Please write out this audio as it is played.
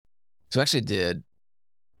So I actually did.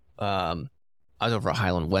 I was over at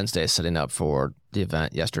Highland Wednesday setting up for the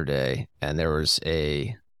event yesterday, and there was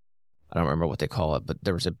I don't remember what they call it, but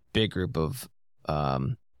there was a big group of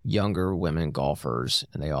younger women golfers,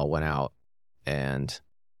 and they all went out, and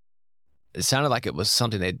it sounded like it was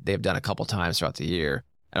something they've done a couple times throughout the year.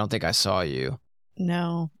 I don't think I saw you.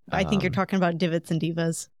 No, I think you're talking about Divots and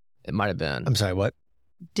Divas. It might have been. I'm sorry, what?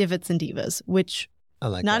 Divots and Divas, which I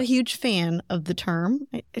like not that. a huge fan of the term.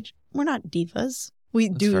 We're not divas. We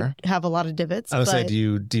That's do fair. have a lot of divots. I would say, but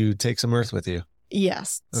do you take some earth with you?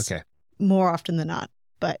 yes. Okay. More often than not.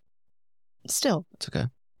 But still, It's okay.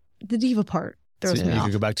 the diva part throws So me you off.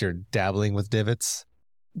 could go back to your dabbling with divots.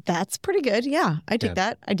 That's pretty good. Yeah, I take Yeah.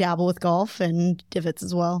 that. I dabble with golf and divots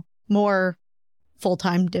as well. More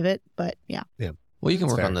full-time divot, but yeah. Well, you can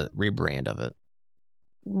That's work fair. on the rebrand of it.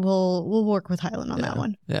 We'll work with Highland on that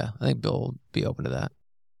one. Yeah, I think Bill will be open to that.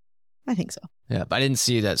 I think so. Yeah, but I didn't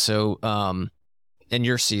see that. So, in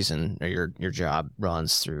your season or your job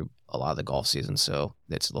runs through a lot of the golf season, so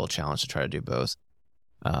it's a little challenge to try to do both.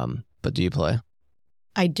 But do you play?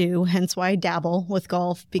 I do, hence why I dabble with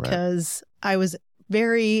golf, because I was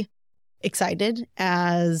very excited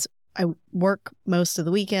as I work most of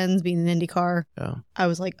the weekends being an IndyCar. Yeah. I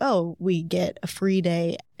was like, oh, we get a free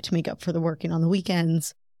day to make up for the working on the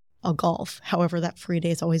weekends. I'll golf. However, that free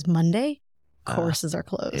day is always Monday. Courses are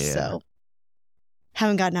closed. yeah. So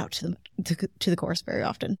haven't gotten out to the course very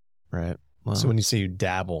often. Right. Well, So when you say you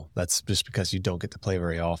dabble, that's just because you don't get to play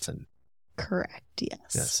very often. Correct. Yes.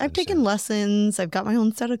 Yes, I I've taken understand. lessons. I've got my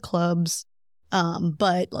own set of clubs.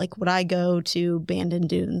 But like, would I go to Bandon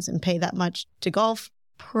Dunes and pay that much to golf?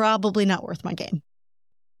 Probably not worth my game.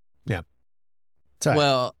 It's all right.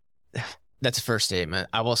 well, that's a first statement.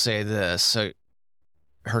 I will say this. So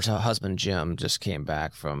her husband, Jim, just came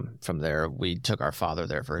back from there. We took our father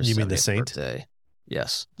there for his You mean the 70th Saint? birthday.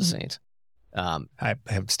 Yes, the Mhm. Saint. I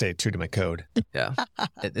have stayed true to my code. Yeah.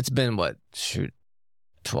 It's been,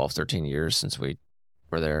 12, 13 years since we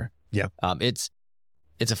were there. Yeah. It's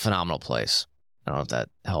a phenomenal place. I don't know if that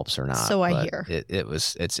helps or not. So I but hear.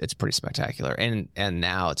 It's pretty spectacular. And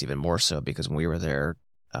now it's even more so because when we were there,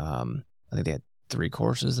 I think they had 3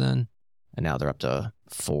 courses then, and now they're up to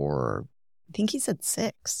 4. I think he said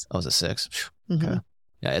 6. Oh, is it 6? Phew. Mhm. Okay.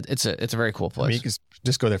 Yeah, it's a very cool I mean, place. you could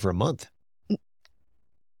just go there for a month.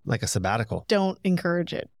 Like a sabbatical. Don't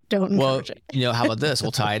encourage it. Don't Well, encourage it. how about this?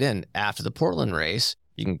 We'll tie it in. After the Portland race,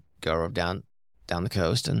 you can go down the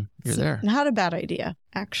coast and you're there. Not a bad idea,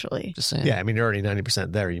 actually. Just saying. Yeah, I mean, you're already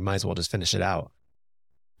 90% there. You might as well just finish it out.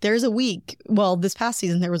 There's a week. Well, this past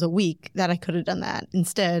season, there was a week that I could have done that.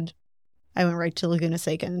 Instead, I went right to Laguna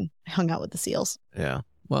Seca and hung out with the seals. Yeah.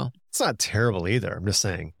 Well, It's not terrible either. I'm just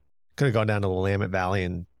saying. Could have gone down to the Willamette Valley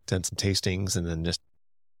and done some tastings and then just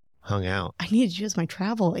hung out. I needed you as my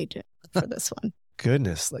travel agent for this one.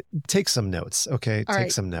 Goodness. Like, take some notes, okay? All Take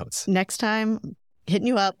right. some notes. Next time, hitting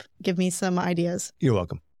you up. Give me some ideas. You're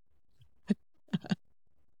welcome.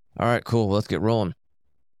 all right, cool. Well, let's get rolling.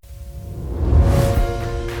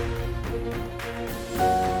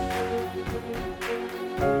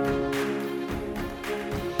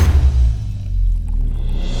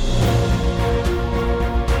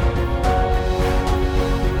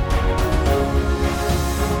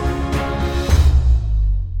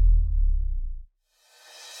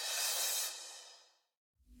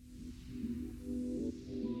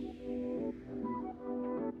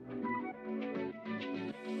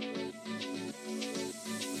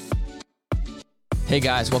 Hey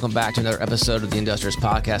guys, welcome back to another episode of the Industrious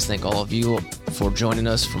Podcast. Thank all of you for joining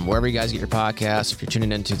us from wherever you guys get your podcasts. If you're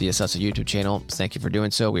tuning into the Assessa YouTube channel, thank you for doing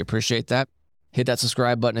so. We appreciate that. Hit that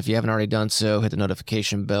subscribe button if you haven't already done so. Hit the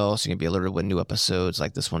notification bell so you can be alerted when new episodes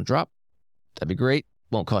like this one drop. That'd be great.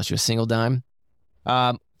 Won't cost you a single dime.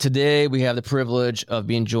 Today we have the privilege of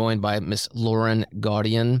being joined by Miss Lauren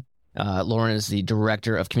Gaudion. Lauren is the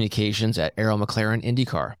Director of Communications at Arrow McLaren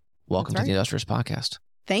IndyCar. Welcome That's to the right. Industrious Podcast.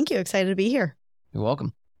 Thank you. Excited to be here. You're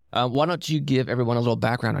welcome. Why don't you give everyone a little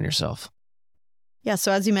background on yourself? Yeah,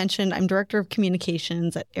 so as you mentioned, I'm Director of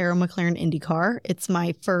Communications at Arrow McLaren IndyCar. It's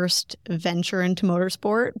my first venture into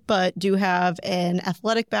motorsport, but do have an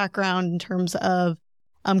athletic background in terms of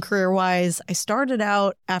career-wise. I started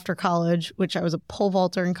out after college, which I was a pole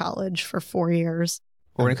vaulter in college for 4 years.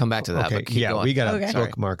 We're going to come back to that, Okay, but keep yeah, going. we got to Okay.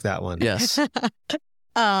 bookmark that one. Yes.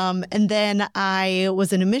 And then I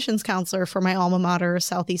was an admissions counselor for my alma mater,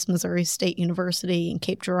 Southeast Missouri State University in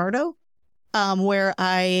Cape Girardeau, where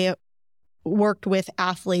I worked with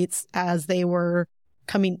athletes as they were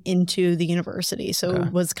coming into the university. So Okay.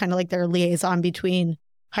 it was kind of like their liaison between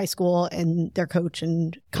high school and their coach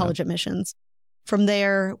and college admissions. From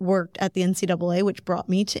there, worked at the NCAA, which brought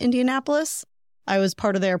me to Indianapolis. I was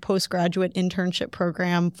part of their postgraduate internship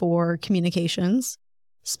program for communications.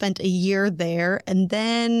 Spent a year there and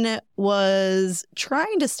then was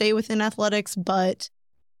trying to stay within athletics, but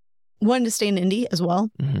wanted to stay in Indy as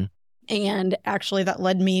well. Mm-hmm. And actually that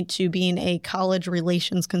led me to being a college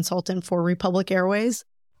relations consultant for Republic Airways,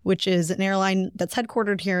 which is an airline that's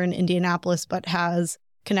headquartered here in Indianapolis, but has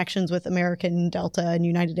connections with American, Delta, and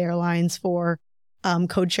United Airlines for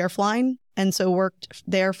code share flying. And so worked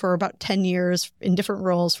there for about 10 years in different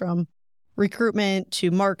roles, from recruitment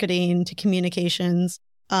to marketing to communications.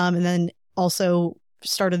 And then also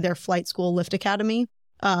started their flight school Lift Academy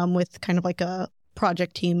with kind of like a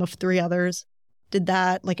project team of 3 others. Did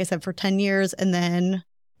that, like I said, for 10 years. And then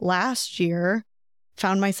last year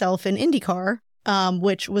found myself in IndyCar,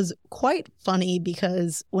 which was quite funny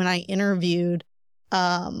because when I interviewed,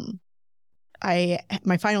 my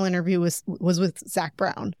final interview was with Zach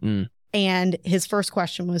Brown. And his first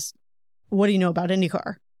question was, what do you know about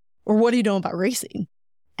IndyCar? Or what do you know about racing?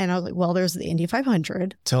 And I was like, well, there's the Indy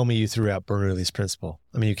 500. Tell me you threw out Bernoulli's principle.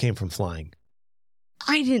 I mean, you came from flying.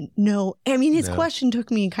 I didn't know. I mean, his question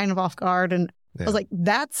took me kind of off guard. And I was like,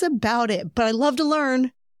 that's about it. But I love to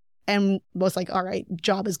learn. And was like, all right,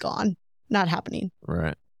 job is gone. Not happening.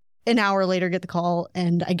 Right. An hour later, get the call.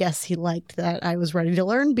 And I guess he liked that I was ready to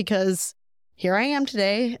learn, because here I am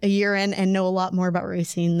today, a year in, and know a lot more about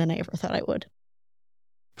racing than I ever thought I would.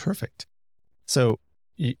 Perfect. So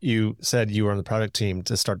you said you were on the product team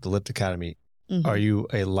to start the Lift Academy. Mm-hmm. Are you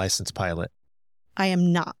a licensed pilot? I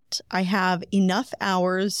am not. I have enough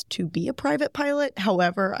hours to be a private pilot.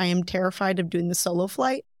 However, I am terrified of doing the solo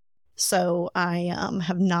flight. So I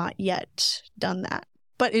have not yet done that.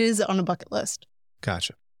 But it is on a bucket list.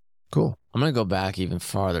 Gotcha. Cool. I'm going to go back even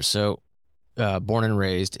farther. So born and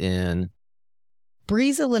raised in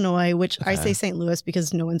Breeze, Illinois, which I say St. Louis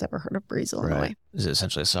because no one's ever heard of Breeze, Illinois. Right. Is it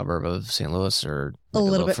essentially a suburb of St. Louis, or a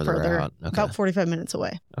little bit further out? Okay. About 45 minutes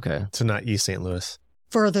away. Okay. So not East St. Louis.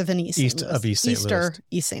 Further than East St. Louis. Of East St. Louis.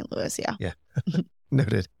 East St. Louis, yeah. Yeah.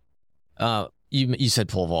 Noted. You said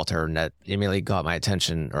pole vaulter, and that immediately got my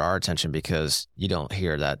attention, or our attention, because you don't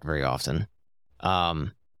hear that very often.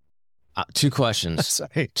 2 questions.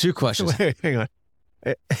 Sorry. 2 questions. Wait, hang on.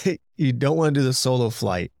 You don't want to do the solo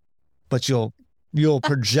flight, but you'll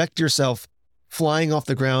project yourself flying off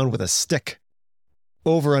the ground with a stick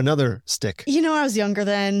over another stick. You know, I was younger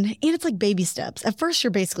then, and it's like baby steps. At first,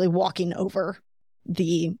 you're basically walking over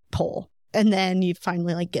the pole, and then you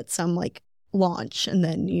finally like get some like launch, and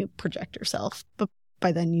then you project yourself. But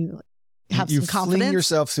by then you have some confidence. You fling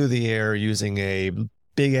yourself through the air using a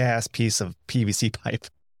big ass piece of PVC pipe.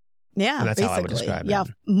 Yeah, and that's basically. how I would describe it. Yeah,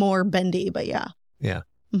 more bendy, but yeah. Yeah.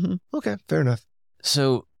 Mm-hmm. Okay, fair enough.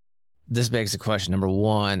 So this begs the question. Number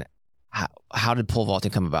one, how did pole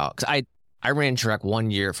vaulting come about? Because I ran track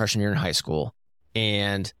 1 year, freshman year in high school,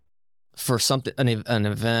 and for an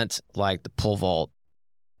event like the pole vault,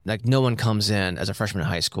 like no one comes in as a freshman in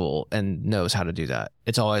high school and knows how to do that.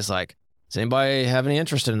 It's always like, does anybody have any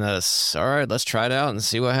interest in this? All right, let's try it out and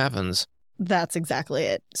see what happens. That's exactly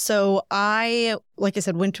it. So I, like I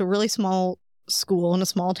said, went to a really small school in a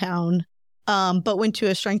small town, but went to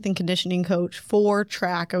a strength and conditioning coach for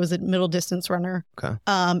track. I was a middle distance runner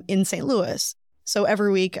in St. Louis. So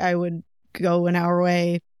every week I would go an hour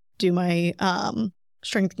away, do my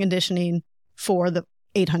strength and conditioning for the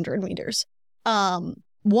 800 meters.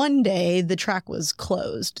 One day the track was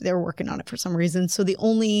closed. They were working on it for some reason. So the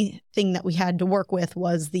only thing that we had to work with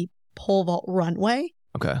was the pole vault runway.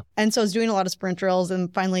 Okay. And so I was doing a lot of sprint drills,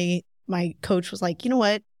 and finally my coach was like, you know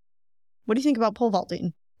what do you think about pole vaulting?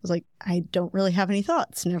 I was like, I don't really have any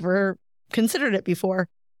thoughts. Never considered it before.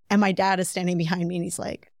 And my dad is standing behind me, and he's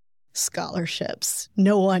like, scholarships.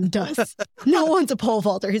 No one does. No one's a pole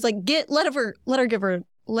vaulter. He's like, let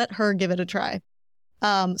her give it a try.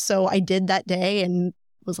 So I did that day and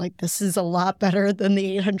was like, this is a lot better than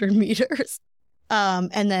the 800 meters.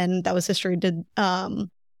 And then that was history.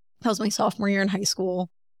 That was my sophomore year in high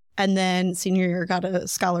school. And then senior year, got a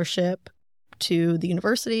scholarship to the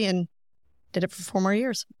university and did it for 4 more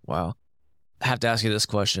years. Wow. I have to ask you this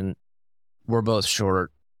question. We're both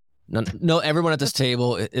short. No, everyone at this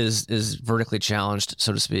table is vertically challenged,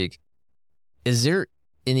 so to speak. Is there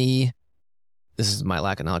any, this is my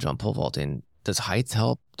lack of knowledge on pole vaulting, does height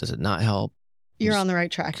help? Does it not help? You're on the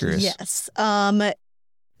right track. Curious. Yes.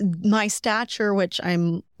 My stature, which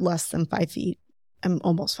I'm less than 5 feet, I'm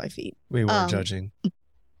almost 5 feet. We weren't judging.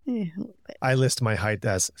 Yeah, I list my height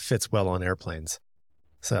as fits well on airplanes.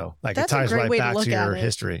 So like that's it ties a great right way back to look to your at it.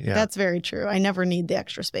 history. Yeah. That's very true. I never need the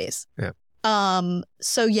extra space. Yeah.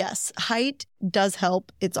 So yes, height does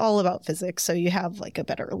help. It's all about physics. So you have like a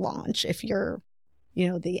better launch if you're,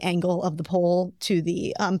 the angle of the pole to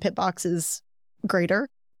the pit box is greater.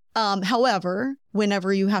 However,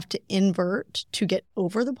 whenever you have to invert to get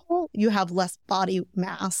over the pole, you have less body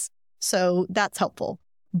mass. So that's helpful.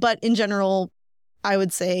 But in general, I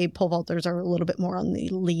would say pole vaulters are a little bit more on the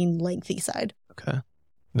lean, lengthy side. Okay.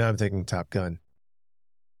 Now I'm thinking Top Gun.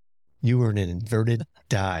 You were in an inverted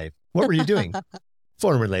dive. What were you doing?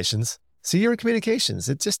 Foreign relations. See, you're in communications.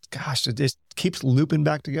 It just keeps looping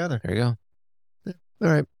back together. There you go.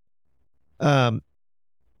 All right.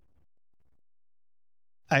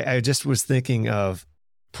 I just was thinking of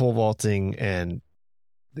pole vaulting and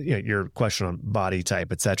your question on body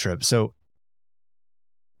type, et cetera. So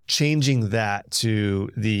changing that to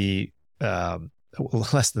the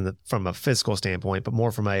less than from a physical standpoint, but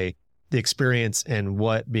more from the experience and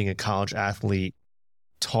what being a college athlete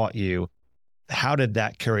taught you. How did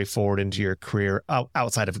that carry forward into your career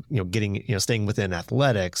outside of getting staying within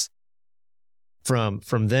athletics? From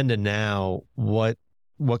then to now, what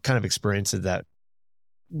kind of experience did that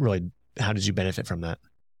really? How did you benefit from that?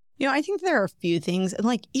 I think there are a few things,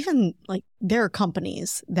 and even there are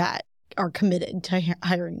companies that are committed to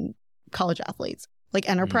hiring college athletes, like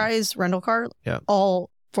Enterprise, Rental Car, all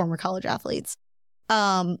former college athletes.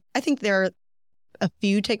 I think there are a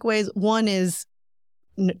few takeaways. One is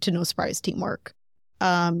to no surprise teamwork.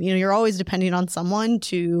 You're always depending on someone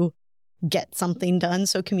to get something done.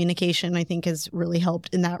 So communication, I think, has really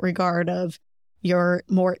helped in that regard of you're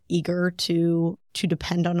more eager to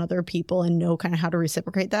depend on other people and know kind of how to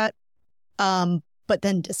reciprocate that. But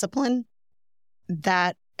then discipline,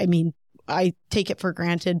 that, I take it for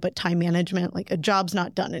granted, but time management, a job's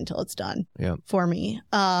not done until it's done for me.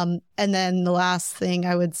 And then the last thing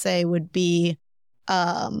I would say would be,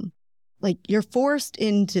 you're forced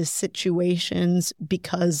into situations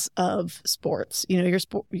because of sports.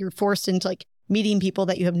 You're forced into meeting people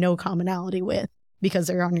that you have no commonality with because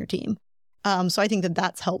they're on your team. So I think that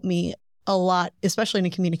that's helped me a lot, especially in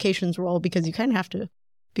a communications role, because you kind of have to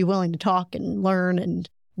be willing to talk and learn and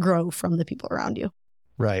grow from the people around you.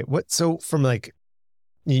 Right. So from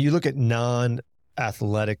you look at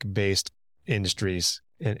non-athletic based industries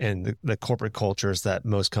and the corporate cultures that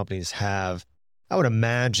most companies have, I would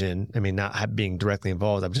imagine, not being directly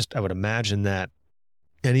involved, I would imagine that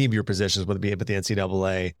any of your positions, whether it be at the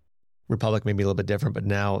NCAA, Republic may be a little bit different, but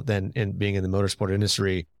now then being in the motorsport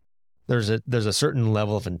industry, there's a certain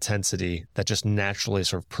level of intensity that just naturally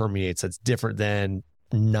sort of permeates that's different than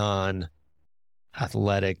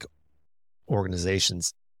non-athletic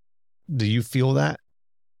organizations. Do you feel that?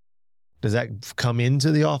 Does that come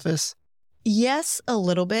into the office? Yes, a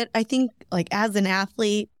little bit. I think as an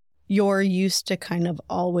athlete, you're used to kind of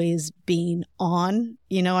always being on.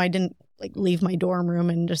 I didn't leave my dorm room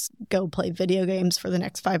and just go play video games for the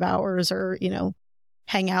next 5 hours or,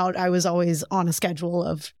 hang out. I was always on a schedule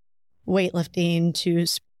of weightlifting to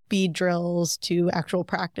speed drills to actual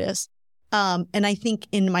practice. And I think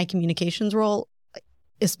in my communications role,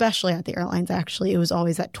 especially at the airlines, actually, it was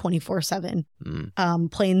always at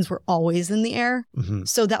 24/7. Planes were always in the air. Mm-hmm.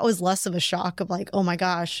 So that was less of a shock of oh my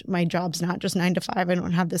gosh, my job's not just 9 to 5. I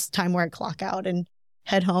don't have this time where I clock out and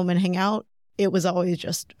head home and hang out. It was always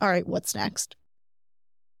just, all right, what's next?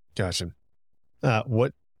 Gotcha.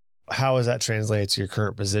 How has that translated to your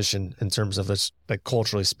current position in terms of this,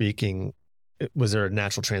 culturally speaking? Was there a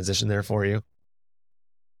natural transition there for you?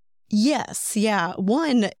 Yes. Yeah.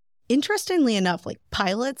 One, interestingly enough,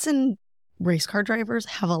 pilots and race car drivers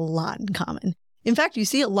have a lot in common. In fact, you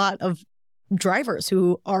see a lot of drivers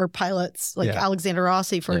who are pilots, Alexander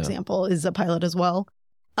Rossi, for example, is a pilot as well.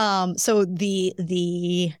 So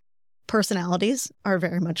the personalities are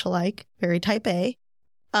very much alike, very type A.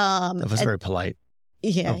 That was very polite.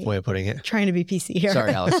 Yeah. Way of putting it. Trying to be PC here.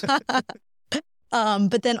 Sorry, Alex.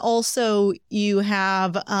 But then also you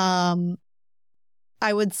have,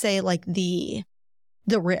 I would say the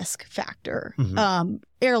risk factor. Mm-hmm.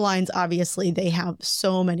 Airlines, obviously, they have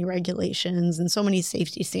so many regulations and so many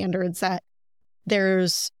safety standards that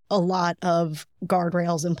there's a lot of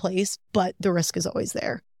guardrails in place, but the risk is always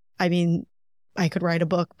there. I could write a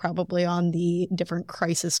book probably on the different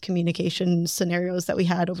crisis communication scenarios that we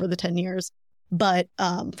had over the 10 years. But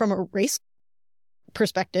from a race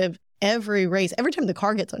perspective, every time the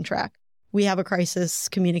car gets on track, we have a crisis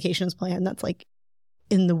communications plan that's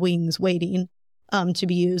in the wings waiting to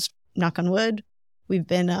be used. Knock on wood. We've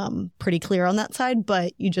been pretty clear on that side,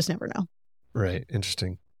 but you just never know. Right.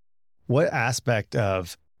 Interesting. What aspect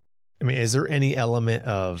of, is there any element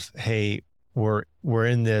of, hey, we're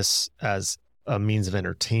in this as a means of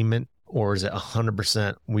entertainment, or is it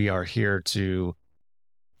 100% we are here to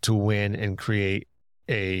win and create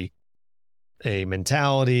a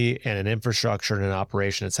mentality and an infrastructure and an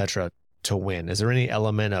operation, et cetera, to win? Is there any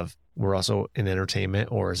element of we're also in entertainment,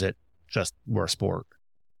 or is it just we're a sport?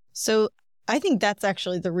 So I think that's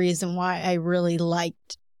actually the reason why I really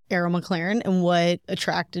liked Arrow McLaren and what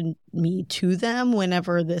attracted me to them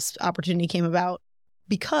whenever this opportunity came about,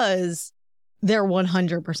 because they're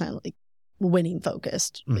 100% like winning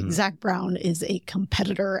focused. Mm-hmm. Like Zach Brown is a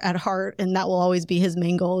competitor at heart, and that will always be his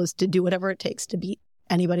main goal, is to do whatever it takes to beat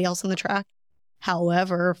anybody else on the track.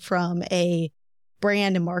 However, from a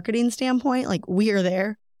brand and marketing standpoint, like we are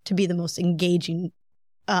there to be the most engaging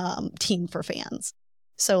team for fans.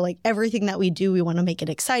 So like everything that we do, we want to make it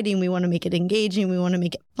exciting. We want to make it engaging. We want to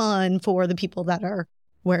make it fun for the people that are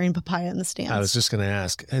wearing papaya in the stands. I was just going to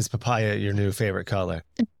ask, is papaya your new favorite color?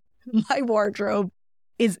 My wardrobe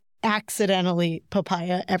is accidentally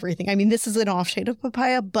papaya everything. I mean, this is an off shade of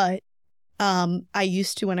papaya, but I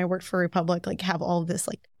used to, when I worked for Republic, like have all of this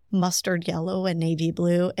like mustard yellow and navy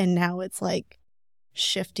blue. And now it's like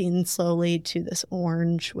shifting slowly to this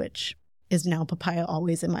orange, which is now papaya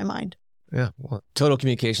always in my mind. Yeah. Well, Total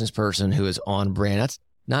communications person who is on brand. That's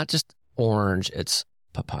not just orange, it's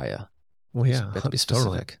papaya. well yeah, To be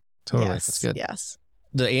specific. Totally. Yes, That's good. Yes.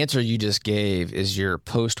 The answer you just gave is your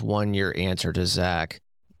post 1 year answer to Zach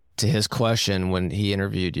to his question when he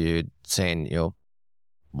interviewed you, saying,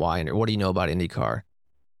 why, what do you know about IndyCar?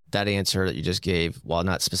 That answer that you just gave, while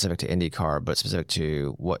not specific to IndyCar, but specific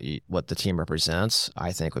to what the team represents,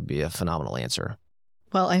 I think would be a phenomenal answer.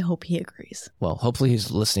 Well, I hope he agrees. Well, hopefully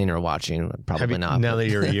he's listening or watching. Probably not. Now but- that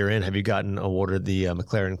you're a year in, have you gotten awarded the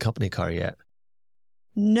McLaren company car yet?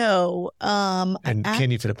 No. And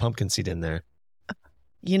can you fit a pumpkin seat in there?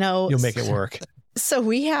 You'll make it work. So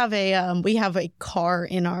we have a car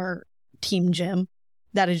in our team gym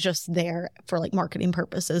that is just there for like marketing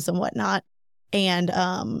purposes and whatnot. And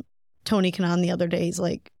Tony Kanaan the other day is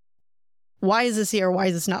like, why is this here? Why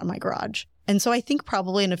is this not in my garage? And so I think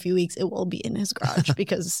probably in a few weeks it will be in his garage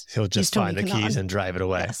because He'll just find the keys and drive it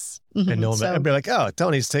away. Yes. And no one will be like, oh,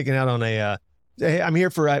 Tony's taking out on a, hey, I'm here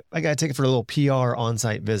for, I got to take it for a little PR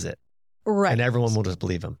on-site visit. Right. And everyone will just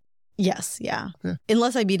believe him. Yes. Yeah. Yeah.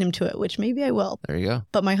 Unless I beat him to it, which maybe I will. There you go.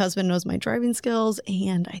 But my husband knows my driving skills,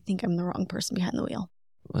 and I think I'm the wrong person behind the wheel.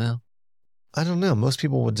 Well, I don't know. Most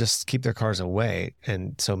people would just keep their cars away.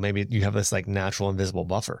 And so maybe you have this like natural invisible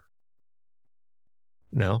buffer.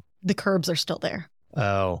 No? The curbs are still there.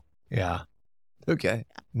 Oh, yeah. okay.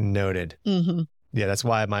 Noted. Mm-hmm. Yeah, that's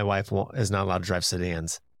why my wife is not allowed to drive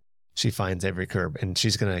sedans. She finds every curb, and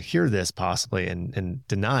she's going to hear this possibly and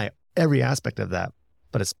deny every aspect of that.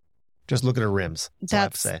 But it's just look at her rims. That's all I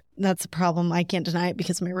have to say. That's a problem. I can't deny it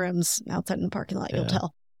because of my rims outside in the parking lot. You'll Yeah.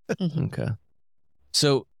 tell. Mhm. Okay.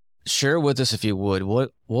 So share with us, if you would,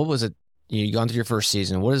 what was it? You've gone through your first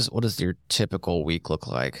season. What does your typical week look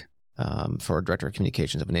like for a director of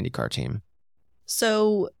communications of an IndyCar team?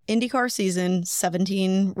 So IndyCar season,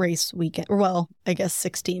 17 race weekend. Well, I guess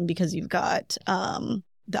 16 because you've got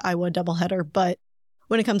the Iowa doubleheader. But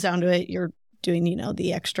when it comes down to it, you're doing,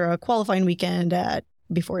 the extra qualifying weekend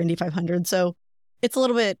before Indy 500. So it's a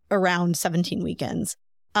little bit around 17 weekends.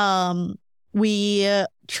 We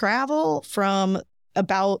travel from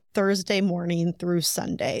about Thursday morning through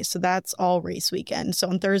Sunday. So that's all race weekend. So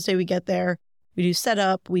on Thursday, we get there. We do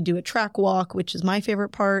setup. We do a track walk, which is my favorite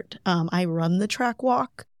part. I run the track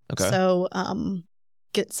walk. Okay. So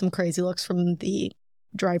get some crazy looks from the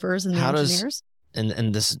drivers and the engineers.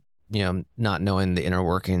 And this, not knowing the inner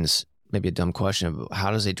workings, maybe a dumb question, but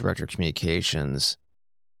how does a director of communications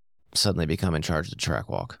suddenly become in charge of the track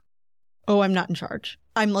walk? Oh, I'm not in charge.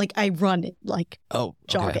 I'm like, I run it, jog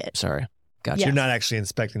okay. it. Sorry. Gotcha. Yes. You're not actually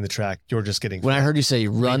inspecting the track. You're just getting. When I heard you say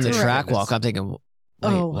you run the Correct. track walk, I'm thinking, wait,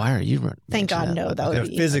 why are you running? Thank God, no, that would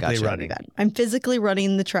be physically Gotcha. running. I'm physically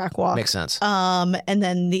running the track walk. Makes sense. And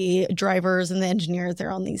then the drivers and the engineers, they're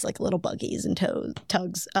on these like little buggies and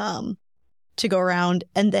tugs to go around.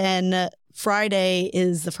 And then Friday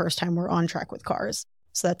is the first time we're on track with cars.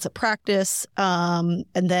 So that's a practice. And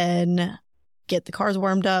then get the cars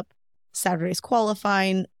warmed up. Saturday's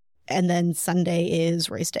qualifying. And then Sunday is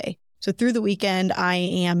race day. So through the weekend, I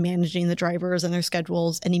am managing the drivers and their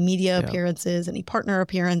schedules, any media appearances, any partner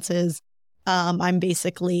appearances. I'm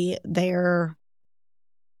basically their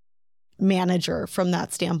manager from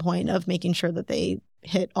that standpoint of making sure that they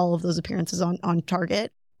hit all of those appearances on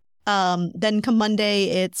target. Then come Monday,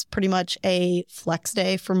 it's pretty much a flex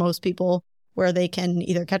day for most people where they can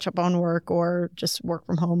either catch up on work or just work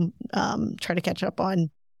from home, try to catch up on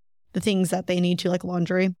the things that they need to, like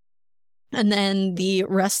laundry. And then the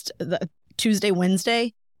rest, the Tuesday,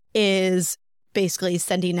 Wednesday is basically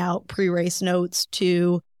sending out pre-race notes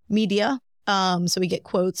to media. So we get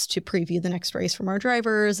quotes to preview the next race from our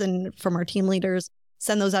drivers and from our team leaders,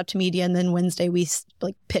 send those out to media. And then Wednesday we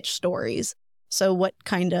pitch stories. So what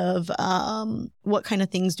kind of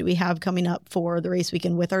things do we have coming up for the race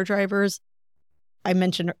weekend with our drivers? I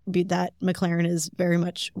mentioned that McLaren is very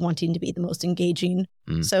much wanting to be the most engaging.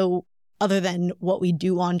 So other than what we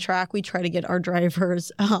do on track, we try to get our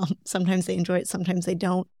drivers, sometimes they enjoy it, sometimes they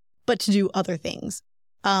don't, but to do other things.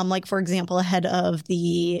 Like, for example, ahead of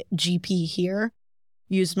the GP here,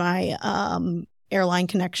 used my airline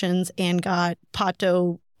connections and got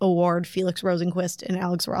Pato Award, Felix Rosenqvist and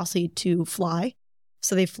Alex Rossi to fly.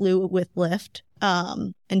 So they flew with Lyft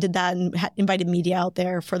and did that and invited media out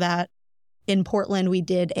there for that. In Portland, we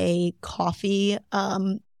did a coffee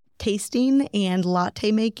tasting and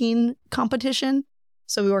latte making competition.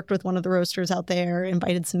 So we worked with one of the roasters out there,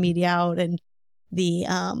 invited some media out, and the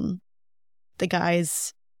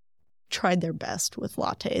guys tried their best with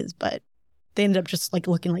lattes, but they ended up just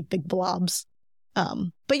looking like big blobs.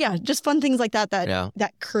 But yeah, just fun things like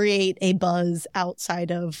that create a buzz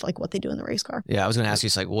outside of what they do in the race car. Yeah, I was going to ask you,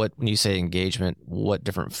 when you say engagement, what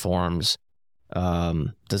different forms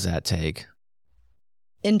does that take?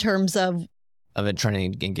 In terms of it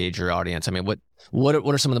trying to engage your audience? I mean, what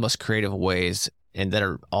are some of the most creative ways and that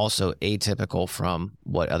are also atypical from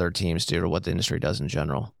what other teams do or what the industry does in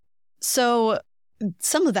general? So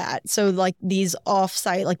some of that. So these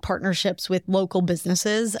off-site partnerships with local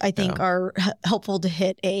businesses, I think are helpful to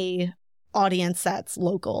hit a audience that's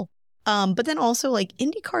local. But then also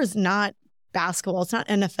IndyCar is not basketball. It's not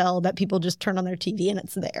NFL that people just turn on their TV and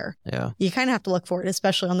it's there. Yeah. You kind of have to look for it,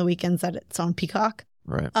 especially on the weekends that it's on Peacock.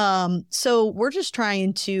 Right. So we're just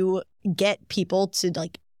trying to get people to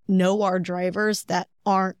know our drivers that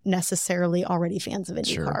aren't necessarily already fans of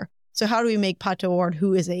IndyCar. Sure. So how do we make Pato Award,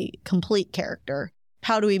 who is a complete character?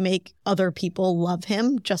 How do we make other people love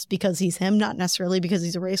him just because he's him, not necessarily because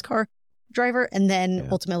he's a race car driver, and then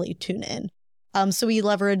ultimately tune in? So we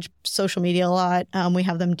leverage social media a lot. We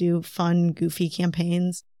have them do fun, goofy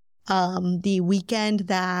campaigns. The weekend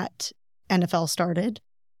that NFL started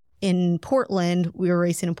in Portland, we were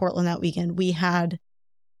racing in Portland that weekend. We had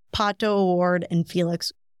Pato Award and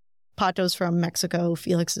Felix. Pato's from Mexico.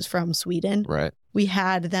 Felix is from Sweden. Right. We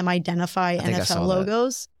had them identify NFL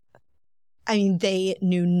logos. I mean, they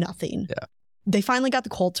knew nothing. Yeah. They finally got the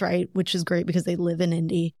Colts right, which is great because they live in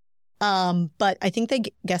Indy. But I think they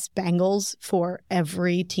guessed Bengals for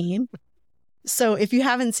every team. So if you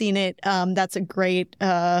haven't seen it, that's a great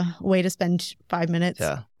way to spend 5 minutes.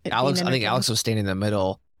 Yeah. I think Alex was standing in the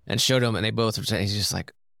middle and showed him, and they both were saying, he's just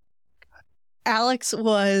like. Alex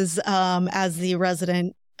was, as the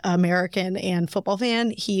resident American and football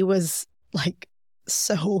fan, he was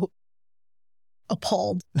so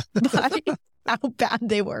appalled by how bad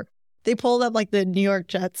they were. They pulled up the New York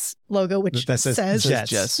Jets logo, which says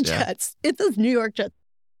Jets. It says New York Jets.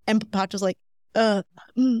 And Pacho's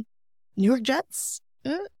New York Jets?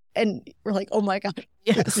 And we're like, oh my God,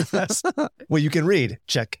 yes. Well, you can read.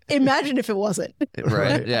 Check. Imagine if it wasn't.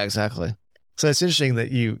 Right. Yeah, exactly. So it's interesting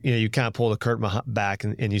that you kind of pull the curtain back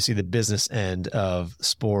and you see the business end of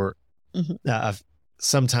sport. Mm-hmm.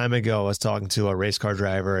 Some time ago, I was talking to a race car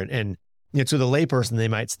driver, and to the layperson, they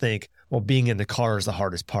might think, well, being in the car is the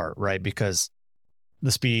hardest part, right? Because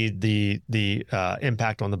the speed, the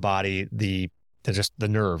impact on the body, the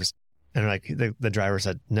nerves. And the driver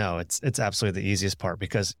said, no, it's absolutely the easiest part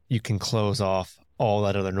because you can close off all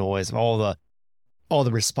that other noise, all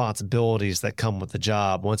the responsibilities that come with the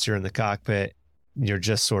job. Once you're in the cockpit, you're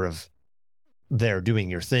just sort of there doing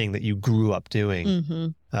your thing that you grew up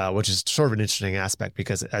doing, which is sort of an interesting aspect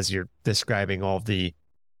because as you're describing all of the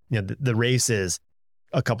race is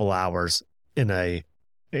a couple hours in a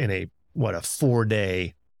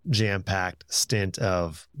 4-day jam-packed stint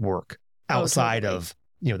of work outside of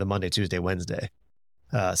the Monday, Tuesday, Wednesday.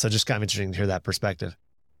 So just kind of interesting to hear that perspective.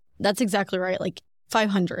 That's exactly right.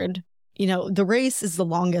 500, the race is the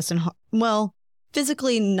longest and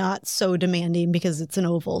physically not so demanding because it's an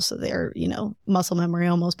oval. So they're, muscle memory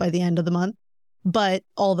almost by the end of the month. But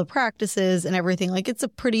all the practices and everything, it's a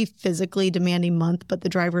pretty physically demanding month. But the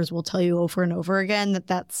drivers will tell you over and over again that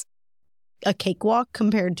that's a cakewalk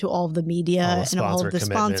compared to all of the media and all of the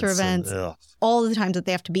sponsor events, all the times that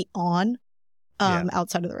they have to be on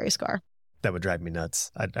outside of the race car. That would drive me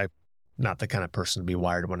nuts. I'm not the kind of person to be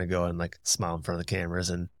wired to want to go and smile in front of the cameras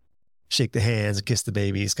and shake the hands and kiss the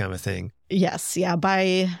babies kind of thing. Yes. Yeah.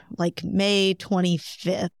 By May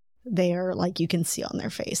 25th, they're you can see on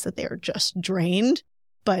their face that they're just drained,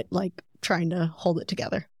 but trying to hold it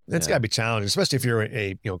together. It's got to be challenging, especially if you're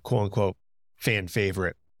a quote unquote fan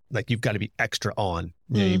favorite like you've got to be extra on.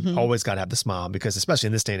 You know, you've always got to have the smile, because especially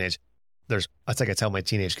in this day and age, that's like I tell my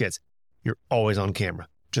teenage kids, you're always on camera.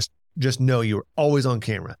 Just know you're always on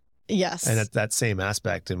camera. Yes. And it's that same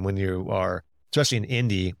aspect. And when you are, especially in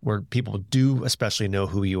Indy, where people do especially know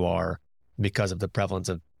who you are because of the prevalence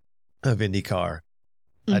of IndyCar,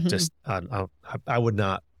 I definitely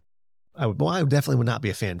would not be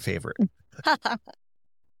a fan favorite.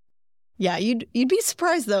 Yeah, you'd be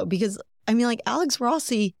surprised though, because I mean, like Alex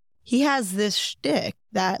Rossi, he has this shtick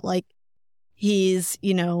that like he's,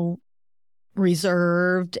 you know,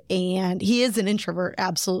 reserved, and he is an introvert,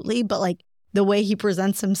 absolutely, but like the way he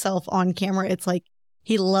presents himself on camera, it's like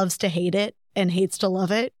he loves to hate it and hates to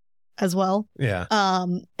love it as well. Yeah.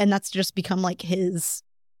 And that's just become like his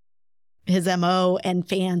MO, and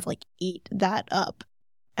fans like eat that up.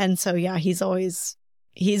 And so yeah, he's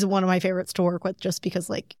one of my favorites to work with, just because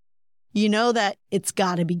like, you know that it's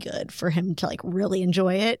got to be good for him to like really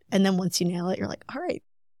enjoy it. And then once you nail it, you're like, all right,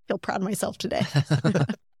 I feel proud of myself today.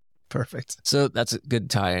 Perfect. So that's a good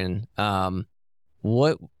tie-in.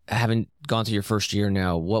 What, having gone through your first year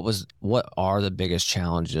now, what are the biggest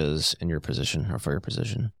challenges in your position or for your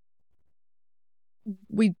position?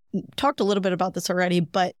 We talked a little bit about this already,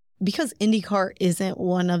 but because IndyCar isn't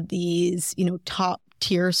one of these, you know, top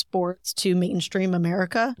tier sports to mainstream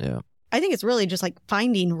America, yeah, I think it's really just like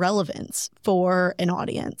finding relevance for an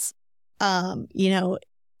audience. You know,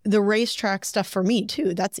 the racetrack stuff for me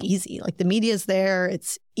too, that's easy. Like the media's there.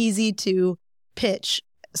 It's easy to pitch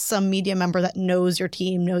some media member that knows your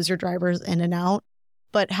team, knows your drivers in and out.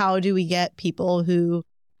 But how do we get people who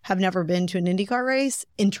have never been to an IndyCar race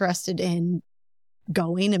interested in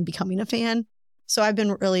going and becoming a fan? So I've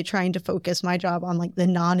been really trying to focus my job on like the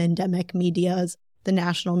non-endemic medias, the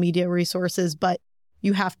national media resources, but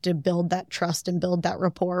you have to build that trust and build that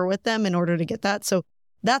rapport with them in order to get that. So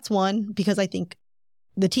that's one, because I think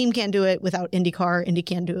the team can't do it without IndyCar. Indy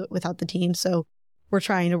can't do it without the team. So we're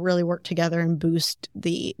trying to really work together and boost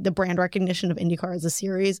the brand recognition of IndyCar as a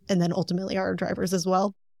series, and then ultimately our drivers as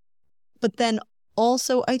well. But then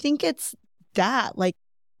also, I think it's that, like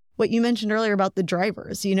what you mentioned earlier about the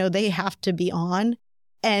drivers, you know, they have to be on.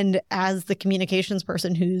 And as the communications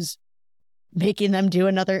person who's making them do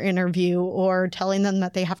another interview or telling them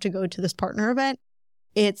that they have to go to this partner event,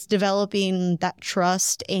 it's developing that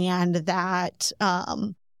trust and that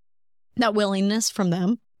willingness from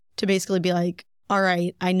them to basically be like, all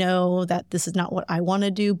right, I know that this is not what I want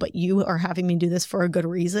to do, but you are having me do this for a good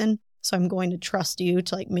reason. So I'm going to trust you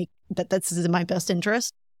to like make that this is in my best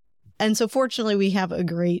interest. And so fortunately, we have a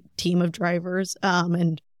great team of drivers.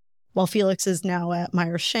 And while Felix is now at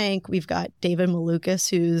Myers Shank, we've got David Malukas,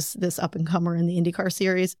 who's this up-and-comer in the IndyCar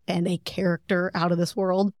series and a character out of this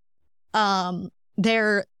world.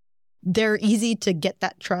 They're easy to get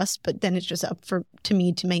that trust, but then it's just up to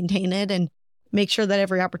me to maintain it and make sure that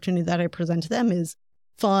every opportunity that I present to them is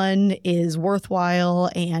fun, is worthwhile,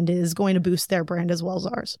 and is going to boost their brand as well as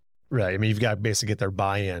ours. Right. I mean, you've got to basically get their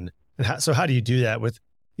buy-in. And so how do you do that with,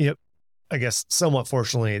 you know, I guess somewhat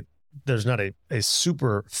fortunately, there's not a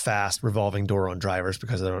super fast revolving door on drivers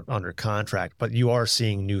because they're under contract, but you are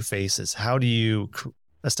seeing new faces. How do you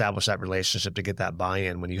establish that relationship to get that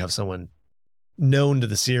buy-in when you have someone known to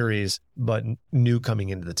the series, but new coming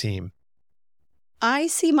into the team? I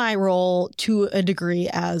see my role to a degree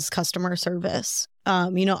as customer service.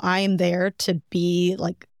 You know, I am there to be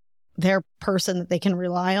like their person that they can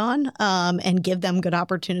rely on and give them good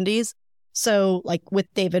opportunities. So like with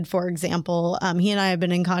David, for example, he and I have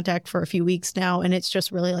been in contact for a few weeks now, and it's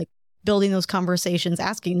just really like building those conversations,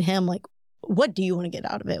 asking him like, what do you want to get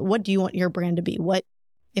out of it? What do you want your brand to be? What,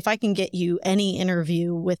 if I can get you any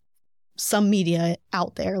interview with some media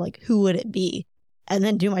out there, like who would it be? And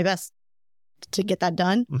then do my best to get that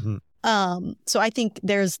done. Mm-hmm. So I think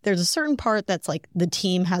there's a certain part that's like the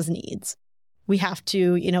team has needs. We have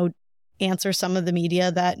to, you know, answer some of the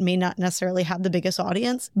media that may not necessarily have the biggest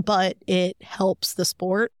audience, but it helps the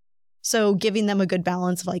sport. So giving them a good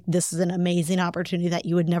balance of like, this is an amazing opportunity that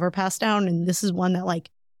you would never pass down. And this is one that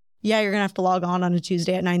like, yeah, you're going to have to log on a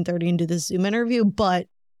Tuesday at 9:30 and do this Zoom interview, but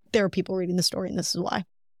there are people reading the story and this is why.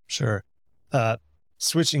 Sure.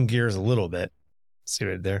 Switching gears a little bit. See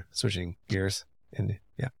right there, switching gears. And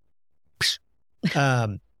yeah.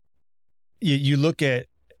 You look at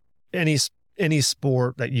any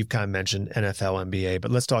sport that you've kind of mentioned, NFL, NBA,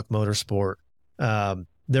 but let's talk motorsport.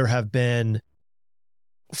 There have been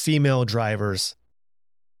female drivers,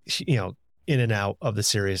 you know, in and out of the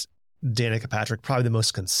series. Danica Patrick, probably the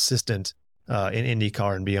most consistent in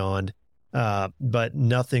IndyCar and beyond, but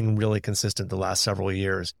nothing really consistent the last several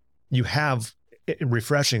years. You have,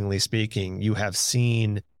 refreshingly speaking, you have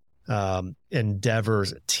seen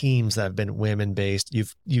endeavors, teams that have been women based.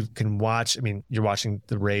 You can watch. I mean, you're watching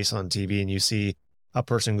the race on TV, and you see a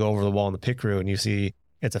person go over the wall in the pit crew, and you see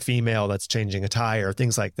it's a female that's changing a tire,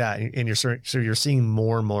 things like that. And you're seeing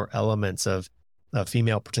more and more elements of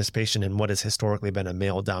female participation in what has historically been a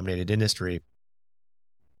male dominated industry.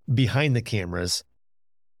 Behind the cameras,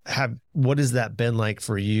 what has that been like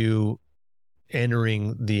for you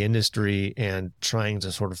entering the industry and trying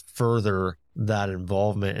to sort of further that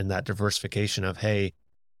involvement and that diversification of, hey,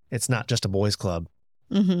 it's not just a boys club?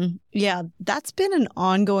 Mm-hmm. Yeah, that's been an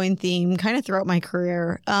ongoing theme kind of throughout my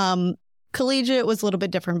career. Collegiate was a little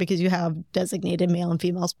bit different because you have designated male and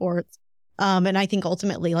female sports. And I think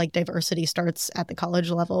ultimately like diversity starts at the college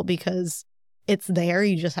level because it's there.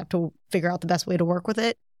 You just have to figure out the best way to work with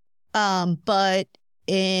it. But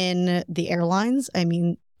in the airlines, I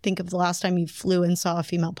mean, think of the last time you flew and saw a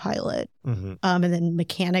female pilot, and then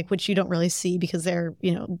mechanic, which you don't really see because they're,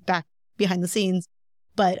 back behind the scenes.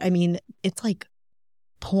 But I mean, it's like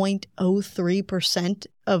 0.03%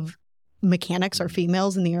 of mechanics are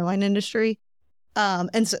females in the airline industry.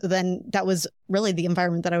 And so then that was really the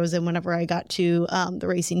environment that I was in whenever I got to the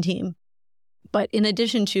racing team. But in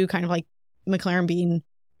addition to kind of like McLaren being,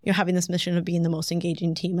 having this mission of being the most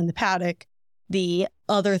engaging team in the paddock, the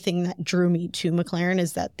other thing that drew me to McLaren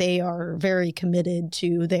is that they are very committed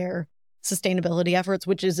to their sustainability efforts,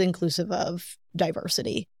 which is inclusive of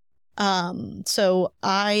diversity. So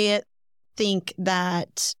I think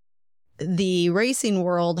that the racing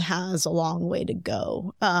world has a long way to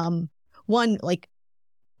go. One, like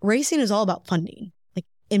racing is all about funding. Like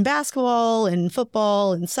in basketball and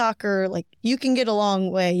football and soccer, like you can get a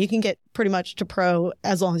long way. You can get pretty much to pro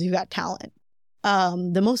as long as you've got talent.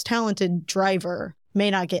 The most talented driver may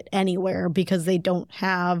not get anywhere because they don't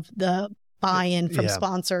have the buy-in from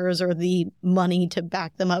sponsors or the money to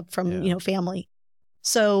back them up from, family.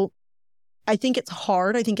 So I think it's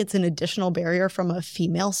hard. I think it's an additional barrier from a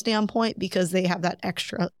female standpoint because they have that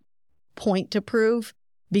extra point to prove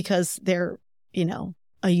because they're,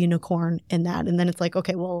 a unicorn in that. And then it's like,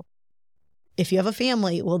 okay, well, if you have a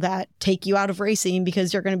family, will that take you out of racing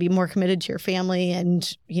because you're going to be more committed to your family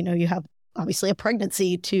and, you have obviously a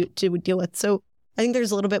pregnancy to deal with. So I think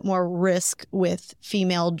there's a little bit more risk with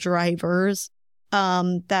female drivers.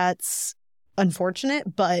 That's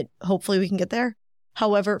unfortunate, but hopefully we can get there.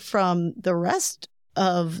 However, from the rest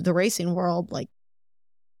of the racing world, like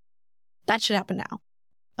that should happen now.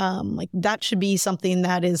 Like that should be something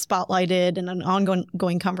that is spotlighted and an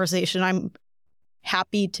ongoing conversation. I'm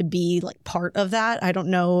happy to be like part of that. I don't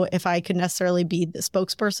know if I could necessarily be the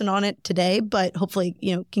spokesperson on it today, but hopefully,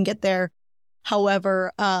 can get there.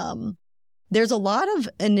 However, there's a lot of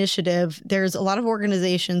initiative. There's a lot of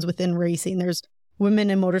organizations within racing. There's Women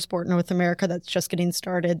in Motorsport North America that's just getting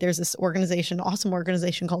started. There's this awesome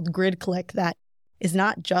organization called Grid Click that is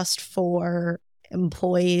not just for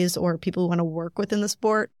employees or people who want to work within the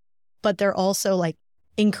sport, but they're also like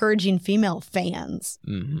encouraging female fans.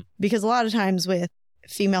 Mm-hmm. Because a lot of times with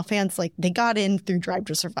female fans, like they got in through Drive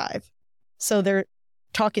to Survive. So they're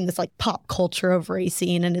talking this like pop culture of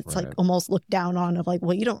racing and it's like almost looked down on of like,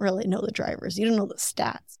 well, you don't really know the drivers. You don't know the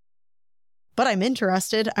stats. But I'm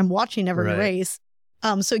interested. I'm watching every race.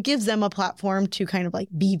 So it gives them a platform to kind of like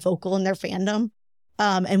be vocal in their fandom.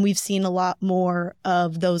 And we've seen a lot more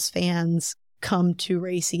of those fans come to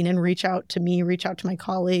racing and reach out to me, reach out to my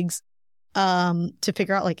colleagues to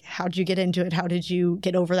figure out like, how'd you get into it? How did you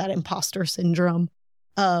get over that imposter syndrome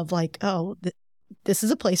of like, oh, this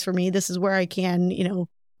is a place for me. This is where I can,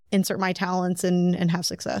 insert my talents and have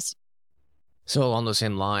success. So along those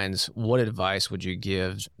same lines, what advice would you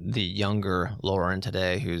give the younger Lauren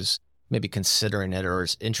today who's maybe considering it or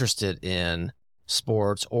is interested in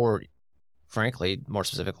sports or, frankly, more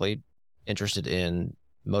specifically, interested in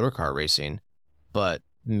motorcar racing, but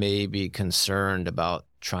maybe concerned about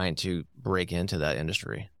trying to break into that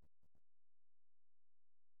industry?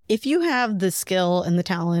 If you have the skill and the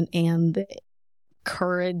talent and the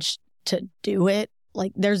courage to do it,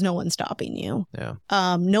 like there's no one stopping you. Yeah.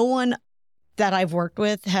 No one that I've worked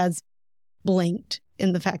with has blinked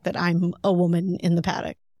in the fact that I'm a woman in the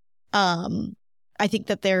paddock. I think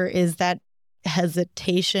that there is that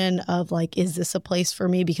hesitation of like, is this a place for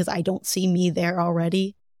me? Because I don't see me there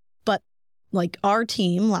already. But like our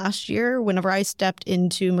team last year, whenever I stepped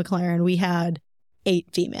into McLaren, we had 8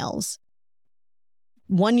 females.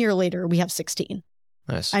 1 year later, we have 16.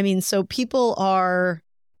 Nice. I mean, so people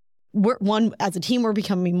as a team, we're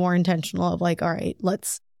becoming more intentional of like, all right,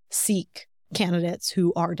 let's seek candidates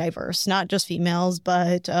who are diverse, not just females,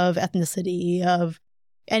 but of ethnicity, of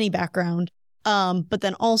any background. But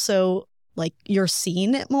then also like you're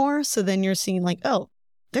seeing it more. So then you're seeing like, oh,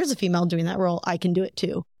 there's a female doing that role. I can do it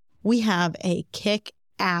too. We have a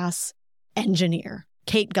kick-ass engineer,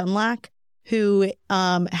 Kate Gunlack, who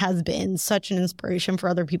has been such an inspiration for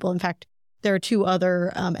other people. In fact, there are 2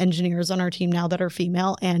 other engineers on our team now that are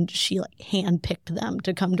female, and she like handpicked them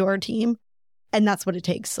to come to our team. And that's what it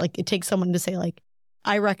takes. Like, it takes someone to say, like,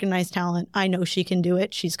 I recognize talent. I know she can do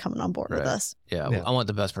it. She's coming on board with us. Yeah. Well, I want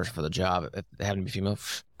the best person for the job. If they happen to be female,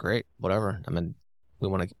 great, whatever. I mean, we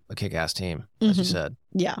want a kick-ass team, as you said.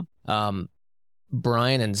 Yeah.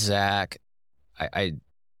 Brian and Zach, I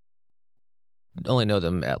only know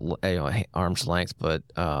them at arm's length, but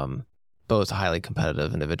both highly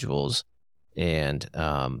competitive individuals. And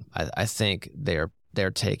I think they're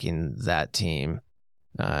taking that team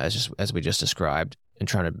as we just described and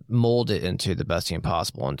trying to mold it into the best team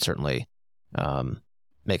possible, and certainly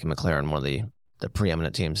making McLaren one of the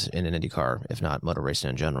preeminent teams in an IndyCar, if not motor racing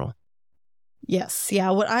in general. Yes. Yeah.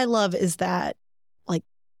 What I love is that, like,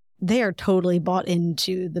 they are totally bought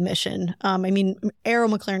into the mission. I mean, Arrow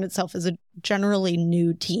McLaren itself is a generally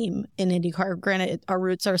new team in IndyCar. Granted, our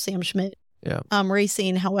roots are Sam Schmidt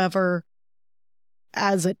racing. However,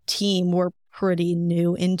 as a team, we're pretty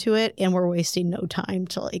new into it, and we're wasting no time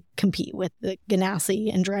to like compete with the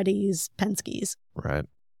Ganassi, Andretti's, Penske's. Right.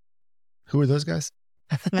 Who are those guys?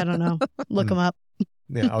 I don't know. Look them up.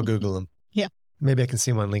 Yeah, I'll Google them. Yeah. Maybe I can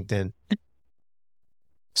see them on LinkedIn.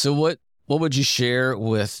 So what would you share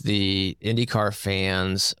with the IndyCar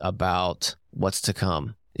fans about what's to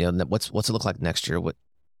come? You know, what's it look like next year? What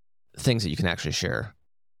things that you can actually share?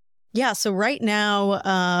 Yeah. So right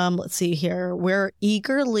now, let's see here. We're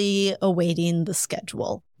eagerly awaiting the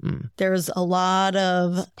schedule. There's a lot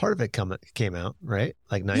of... Part of it came out, right?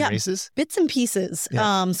 Like 9 races? Bits and pieces.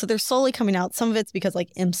 Yeah. So they're slowly coming out. Some of it's because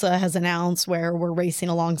like IMSA has announced where we're racing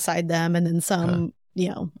alongside them. And then some, you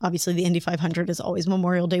know, obviously the Indy 500 is always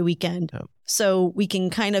Memorial Day weekend. Yep. So we can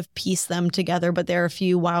kind of piece them together. But there are a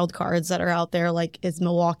few wild cards that are out there. Like, is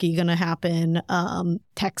Milwaukee going to happen?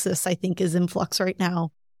 Texas, I think, is in flux right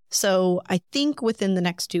now. So I think within the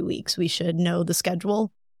next 2 weeks, we should know the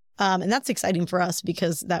schedule. And that's exciting for us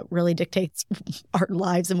because that really dictates our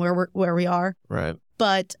lives and where we are. Right.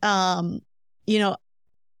 But, you know,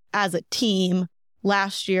 as a team,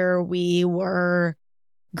 last year we were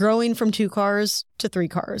growing from 2 cars to 3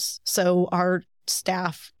 cars. So our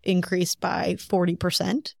staff increased by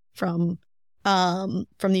 40% from the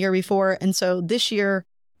year before. And so this year,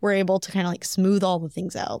 we're able to kind of like smooth all the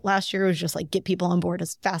things out. Last year, it was just like get people on board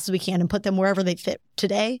as fast as we can and put them wherever they fit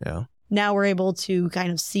today. Yeah. Now we're able to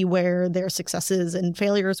kind of see where their successes and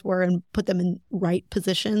failures were and put them in right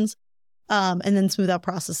positions and then smooth out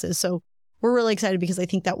processes. So we're really excited because I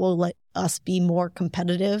think that will let us be more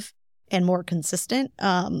competitive and more consistent.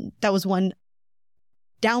 That was one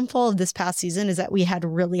downfall of this past season, is that we had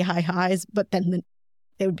really high highs, but then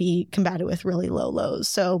it would be combated with really low lows.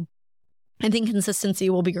 So I think consistency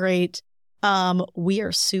will be great. We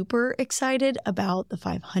are super excited about the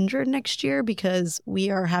 500 next year because we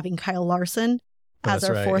are having Kyle Larson as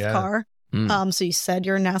our fourth car. So you said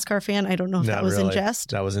you're a NASCAR fan. I don't know if that was in jest.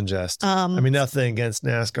 That was in jest. I mean, nothing against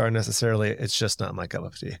NASCAR necessarily. It's just not my cup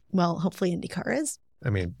of tea. Well, hopefully IndyCar is. I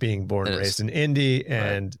mean, being born and raised in Indy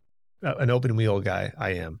and an open wheel guy,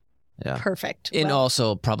 I am. Yeah. Perfect. And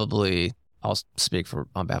also probably, I'll speak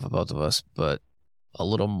on behalf of both of us, but a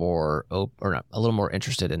little more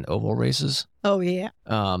interested in oval races. Oh yeah.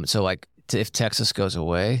 So like if Texas goes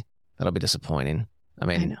away, that'll be disappointing. I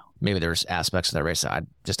mean, I know. Maybe there's aspects of that race that I'm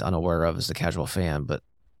just unaware of as a casual fan, but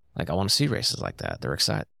like I want to see races like that. They're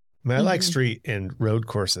exciting. I mean, I like street and road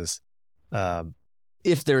courses.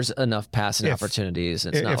 If there's enough passing opportunities,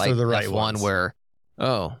 it's not like the right F1 where,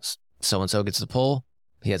 so-and-so gets the pole,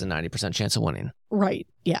 he has a 90% chance of winning. Right.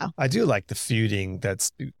 Yeah. I do like the feuding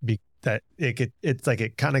it's like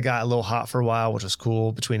it kind of got a little hot for a while, which was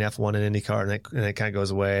cool between F1 and IndyCar, and it kind of goes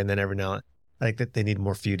away. And then every now and then, I think that they need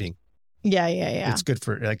more feuding. Yeah. It's good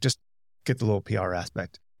for like just get the little PR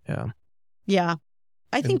aspect. Yeah.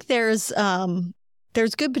 I think there's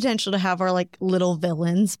good potential to have our like little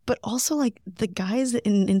villains, but also like the guys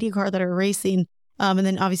in IndyCar that are racing. And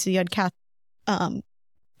then obviously you had Catherine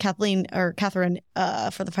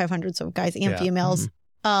for the 500, so guys and females.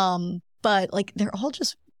 But like they're all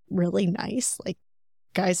just really nice, like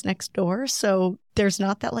guys next door. So there's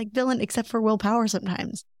not that like villain except for Will Power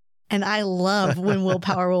sometimes. And I love when Will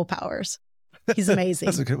Powers. He's amazing.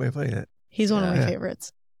 That's a good way of putting it. He's one of my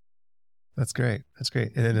favorites. That's great.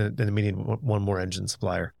 And then meeting one more engine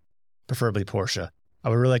supplier, preferably Porsche. I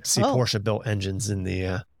would really like to see Porsche built engines in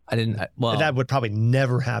the. That would probably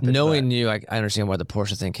never happen. Knowing you, I understand why the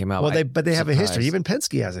Porsche thing came out. Well, they have a history. Even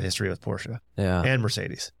Penske has a history with Porsche. Yeah. And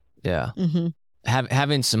Mercedes. Yeah. Mm-hmm.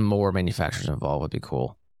 having some more manufacturers involved would be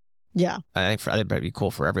cool. Yeah. I think that'd be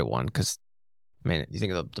cool for everyone because, I mean, you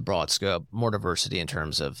think of the broad scope, more diversity in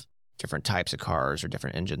terms of different types of cars or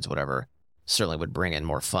different engines, whatever, certainly would bring in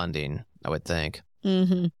more funding, I would think.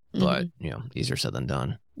 Mm-hmm. But, easier said than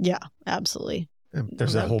done. Yeah, absolutely.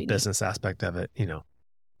 There's a whole business aspect of it,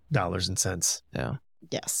 dollars and cents. Yeah.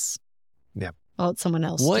 Yes. Yeah. I'll let someone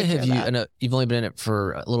else. What have you, and you've only been in it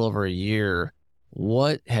for a little over a year.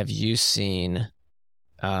 What have you seen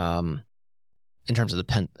in terms of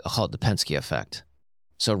I'll call it the Penske effect?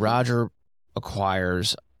 So Roger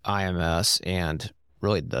acquires IMS and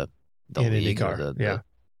really the league, IndyCar,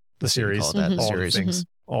 the series, all the series, things,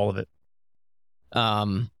 all of it.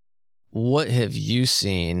 What have you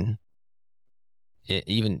seen,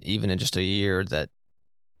 even in just a year, that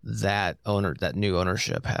new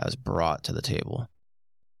ownership has brought to the table?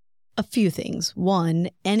 A few things. One,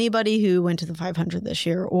 anybody who went to the 500 this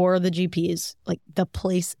year or the GPs, like the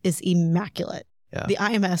place is immaculate. Yeah. The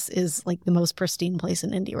IMS is like the most pristine place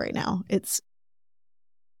in Indy right now. It's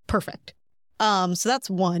perfect. So that's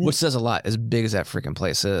one. Which says a lot, as big as that freaking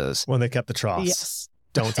place is. When they kept the troughs. Yes.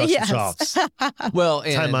 Don't touch the troughs. Well,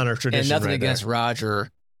 time-honored tradition. And nothing against there.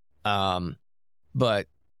 Roger, but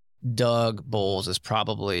Doug Bowles is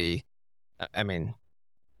probably, I mean,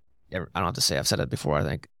 I don't have to say, I've said it before, I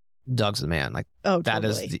think Doug's the man. Like, that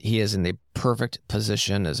totally. he is in the perfect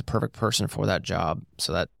position, is a perfect person for that job.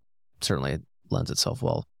 So that certainly lends itself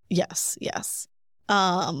well. Yes.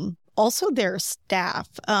 Also their staff.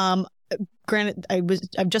 Granted,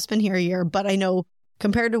 I've just been here a year, but I know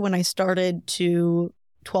compared to when I started to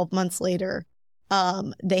 12 months later,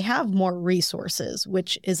 they have more resources,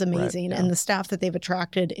 which is amazing. Right, yeah. And the staff that they've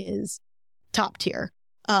attracted is top tier.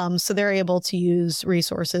 So they're able to use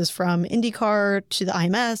resources from IndyCar to the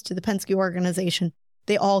IMS to the Penske organization.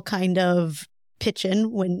 They all kind of pitch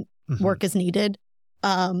in when work is needed.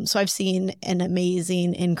 So I've seen an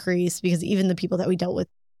amazing increase because even the people that we dealt with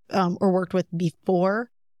or worked with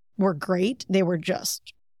before were great. They were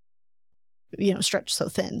just, stretched so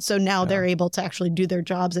thin. So now they're able to actually do their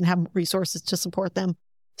jobs and have resources to support them.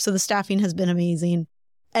 So the staffing has been amazing.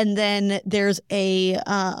 And then there's a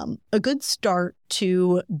good start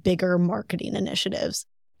to bigger marketing initiatives.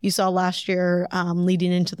 You saw last year,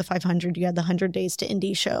 leading into the 500, you had the 100 Days to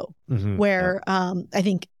Indy show, where I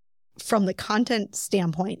think from the content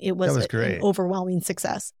standpoint, it was an overwhelming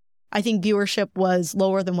success. I think viewership was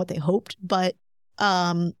lower than what they hoped, but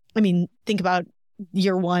think about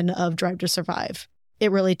year one of Drive to Survive.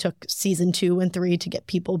 It really took season 2 and 3 to get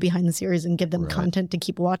people behind the series and give them content to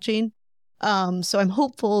keep watching. So I'm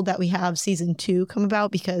hopeful that we have season 2 come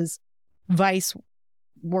about because Vice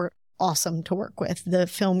were awesome to work with. The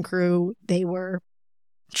film crew, they were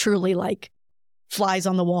truly like flies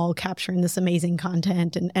on the wall capturing this amazing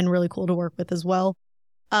content and really cool to work with as well.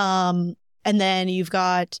 And then you've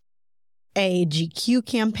got a GQ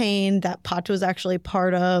campaign that Pato is actually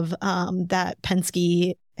part of, that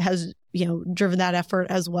Penske has, driven that effort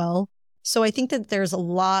as well. So I think that there's a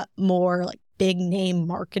lot more like big name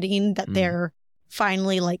marketing that they're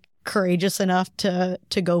finally like courageous enough to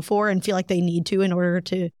go for and feel like they need to in order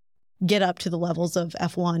to get up to the levels of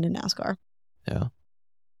F1 and NASCAR. Yeah.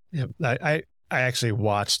 I actually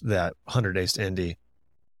watched that 100 Days to Indy,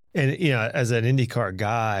 and as an IndyCar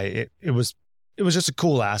guy, it was just a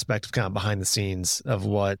cool aspect of kind of behind the scenes of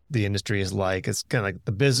what the industry is like. It's kind of like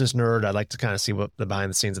the business nerd. I'd like to kind of see what the behind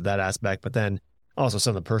the scenes of that aspect, but then also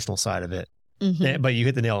some of the personal side of it. But you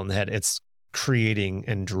hit the nail on the head. It's creating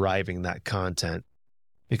and driving that content,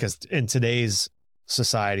 because in today's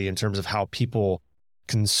society, in terms of how people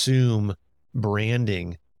consume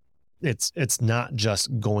branding, it's not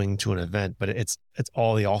just going to an event, but it's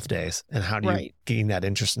all the off days, and how do you gain that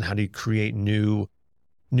interest, and how do you create new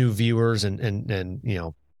viewers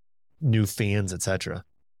and new fans, etc.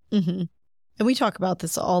 And we talk about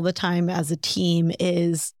this all the time as a team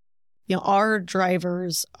is, our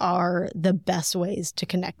drivers are the best ways to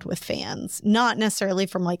connect with fans, not necessarily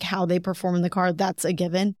from like how they perform in the car. That's a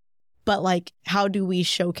given. But like, how do we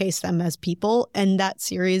showcase them as people? And that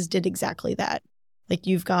series did exactly that. Like,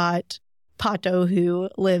 you've got Pato, who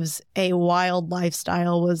lives a wild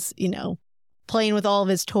lifestyle, was, playing with all of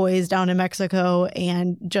his toys down in Mexico.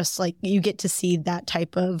 And just like, you get to see that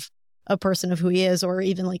type of a person of who he is. Or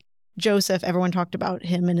even like Joseph, everyone talked about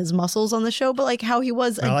him and his muscles on the show, but like how he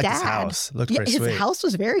was a dad. His house. Looked pretty sweet. His house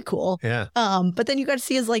was very cool. Yeah. But then you got to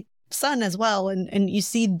see his like son as well. And you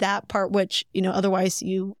see that part, which, otherwise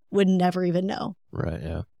you would never even know. Right.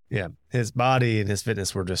 Yeah. Yeah. His body and his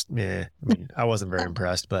fitness were just, I wasn't very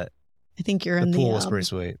impressed, but I think you're The pool was pretty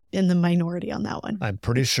sweet. In the minority on that one. I'm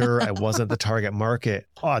pretty sure I wasn't the target market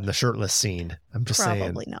on the shirtless scene. I'm just saying.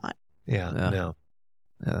 Probably not. Yeah, no.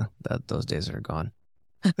 Yeah, those days are gone.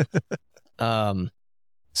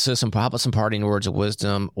 So some parting words of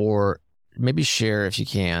wisdom, or maybe share if you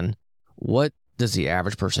can, what does the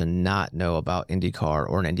average person not know about IndyCar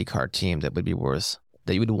or an IndyCar team that would be worth,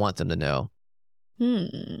 that you would want them to know?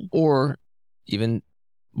 Or even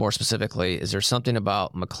more specifically, is there something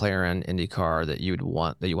about McLaren IndyCar that you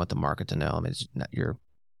want the market to know? I mean, it's not your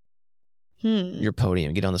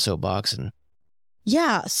podium. Get on the soapbox and.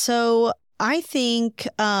 Yeah. So I think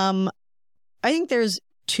there's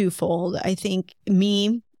twofold. I think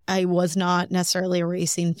I was not necessarily a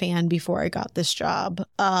racing fan before I got this job.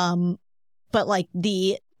 But like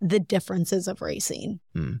the differences of racing,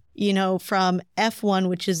 you know, from F1,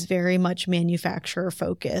 which is very much manufacturer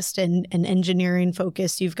focused and engineering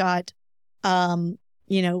focused. You've got,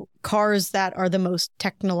 you know, cars that are the most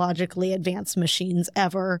technologically advanced machines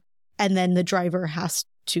ever. And then the driver has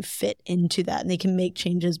to fit into that, and they can make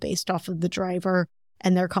changes based off of the driver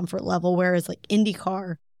and their comfort level. Whereas like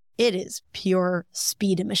IndyCar, it is pure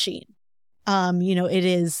speed machine. You know, it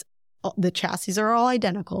is, the chassis are all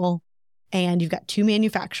identical, and you've got two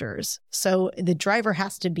manufacturers. So the driver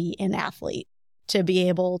has to be an athlete to be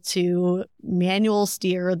able to manual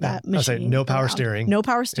steer that machine. I say no power steering. No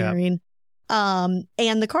power steering. Yeah.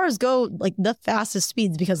 And the cars go like the fastest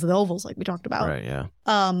speeds because of the ovals, like we talked about. Right. Yeah.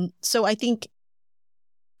 So I think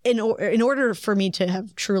in order for me to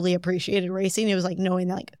have truly appreciated racing, it was like knowing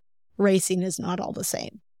that like racing is not all the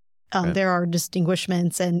same. Right. There are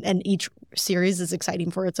distinguishments, and each series is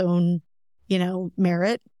exciting for its own, you know,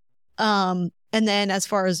 merit. And then as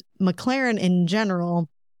far as McLaren in general,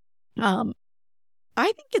 I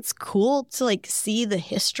think it's cool to like see the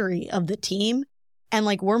history of the team, and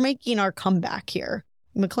like we're making our comeback here.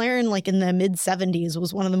 McLaren, like in the mid 70s,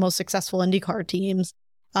 was one of the most successful IndyCar teams,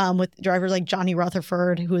 with drivers like Johnny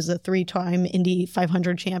Rutherford, who is a 3-time Indy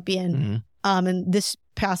 500 champion. And this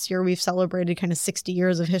past year, we've celebrated kind of 60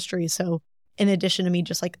 years of history. So in addition to me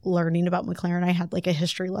just like learning about McLaren, I had like a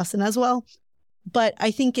history lesson as well. But I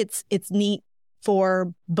think it's neat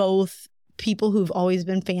for both people who've always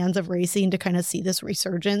been fans of racing to kind of see this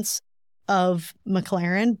resurgence of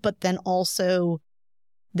McLaren, but then also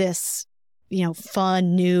this, you know,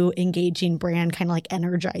 fun, new, engaging brand kind of like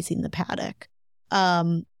energizing the paddock.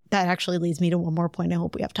 That actually leads me to one more point. I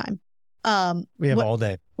hope we have time. We have all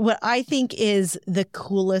day. What I think is the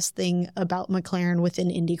coolest thing about McLaren within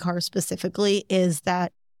IndyCar specifically is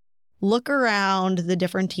that look around the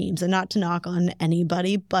different teams, and not to knock on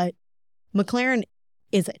anybody, but McLaren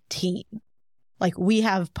is a team. Like we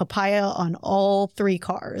have papaya on all 3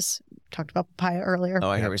 cars. Talked about papaya earlier. Oh,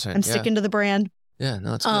 I hear what you're saying. I'm sticking to the brand. Yeah,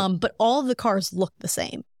 no, that's good. But all of the cars look the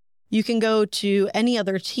same. You can go to any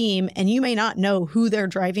other team and you may not know who they're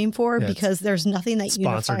driving for because there's nothing that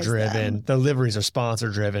unifies them. Sponsor driven. The liveries are sponsor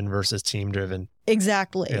driven versus team driven.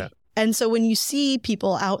 Exactly. Yeah. And so when you see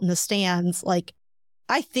people out in the stands, like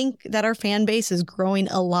I think that our fan base is growing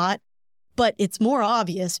a lot, but it's more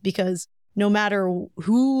obvious because no matter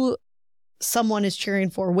who someone is cheering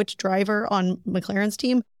for, which driver on McLaren's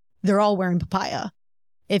team, they're all wearing papaya.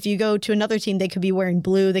 If you go to another team, they could be wearing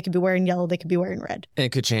blue, they could be wearing yellow, they could be wearing red. And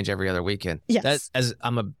it could change every other weekend. Yes. As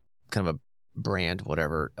I'm a kind of a brand,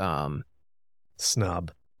 whatever.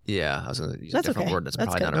 Snob. Yeah. I was going to use a different word that's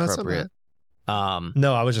probably good. not appropriate.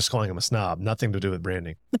 No, I was just calling him a snob. Nothing to do with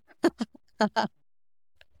branding.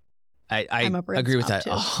 I agree with that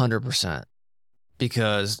 100%.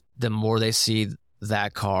 Because the more they see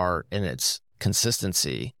that car and its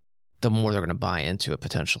consistency, the more they're going to buy into it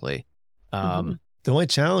potentiother The only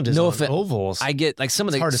challenge is on ovals. I get like some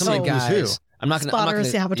of the guys. I'm not going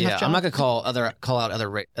to call out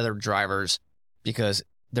other drivers because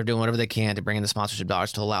they're doing whatever they can to bring in the sponsorship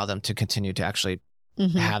dollars to allow them to continue to actually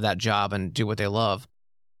have that job and do what they love.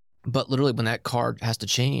 But literally, when that car has to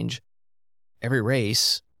change every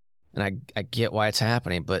race, and I get why it's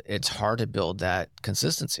happening, but it's hard to build that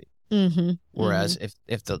consistency. Whereas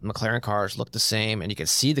if the McLaren cars look the same and you can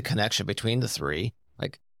see the connection between the 3,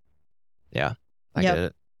 like, yeah. I get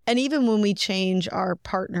it. And even when we change our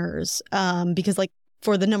partners, because like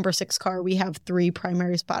for the number 6 car, we have 3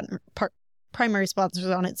 primary sponsors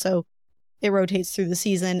on it. So it rotates through the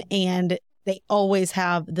season and they always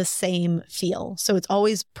have the same feel. So it's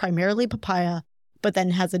always primarily papaya, but then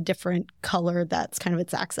has a different color that's kind of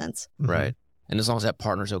its accents. Right. And as long as that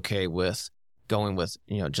partner's okay with going with,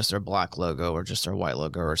 you know, just their black logo or just their white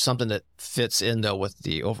logo or something that fits in though with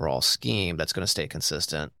the overall scheme that's going to stay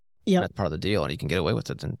consistent. Yeah, that's part of the deal, and you can get away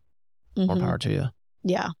with it. Then more power to you.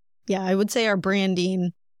 Yeah, I would say our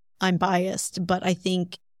branding I'm biased, but I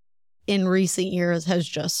think in recent years has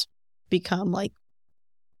just become like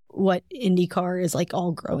what IndyCar is like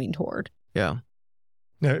all growing toward. Yeah.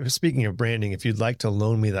 Now, speaking of branding, if you'd like to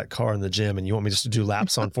loan me that car in the gym and you want me just to do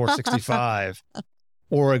laps on 465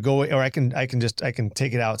 or I can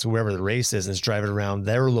take it out to wherever the race is and just drive it around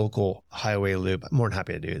their local highway loop, I'm more than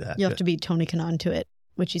happy to do that. You have to beat Tony Kanaan to it,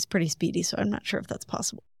 which he's pretty speedy. So I'm not sure if that's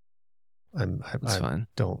possible. That's fine.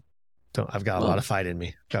 I've got a lot of fight in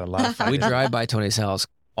me. Got a lot of fight. We drive by Tony's house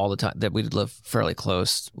all the time. That we live fairly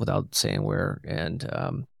close without saying where.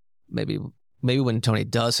 And maybe when Tony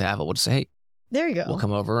does have it, we'll just say, hey, there you go. We'll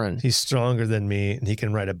come over and he's stronger than me and he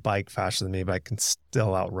can ride a bike faster than me, but I can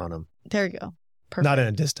still outrun him. There you go. Perfect. Not in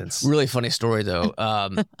a distance. Really funny story though.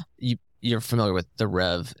 You're familiar with the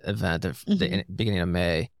Rev event at the beginning of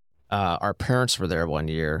May. Our parents were there one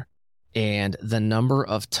year, and the number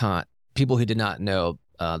of people who did not know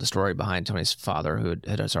the story behind Tony's father, who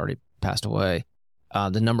had already passed away,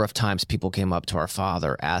 the number of times people came up to our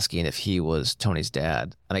father asking if he was Tony's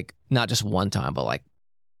dad. Like not just one time, but like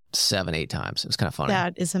 7-8 times. It was kind of funny.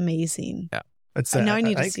 That is amazing. Yeah. Now I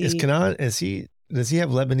need to see. Is Kanaan, does he have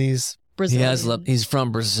Lebanese? Brazilian. He's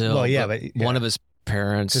from Brazil. Well, yeah, but yeah. One of his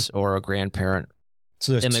parents or a grandparent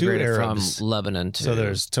so there's immigrated two Arabs. from Lebanon to So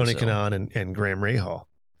there's Tony Brazil. Kanaan and Graham Rahal,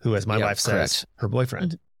 who, as my wife says, correct. her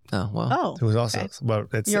boyfriend. Oh, well. Oh, Who was also, okay. well,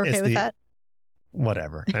 You're okay with that?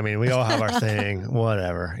 Whatever. I mean, we all have our thing,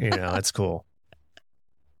 whatever, it's cool.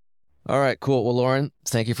 All right, cool. Well, Lauren,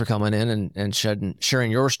 thank you for coming in and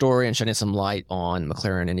sharing your story and shedding some light on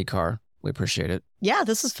McLaren IndyCar. We appreciate it. Yeah,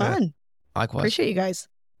 this is fun. Likewise. Appreciate you guys.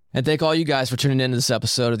 And thank all you guys for tuning in to this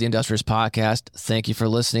episode of the Industrious Podcast. Thank you for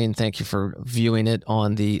listening. Thank you for viewing it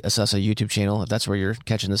on the Assessa YouTube channel, if that's where you're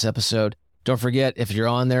catching this episode. Don't forget, if you're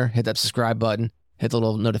on there, hit that subscribe button, hit the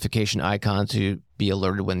little notification icon to be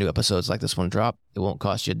alerted when new episodes like this one drop. It won't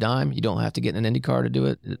cost you a dime. You don't have to get in an IndyCar to do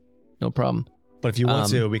it. No problem. But if you want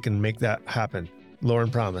to, we can make that happen.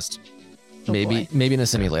 Lauren promised. Maybe in a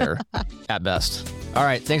simulator at best. All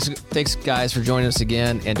right. Thanks guys for joining us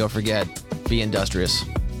again. And don't forget, be industrious.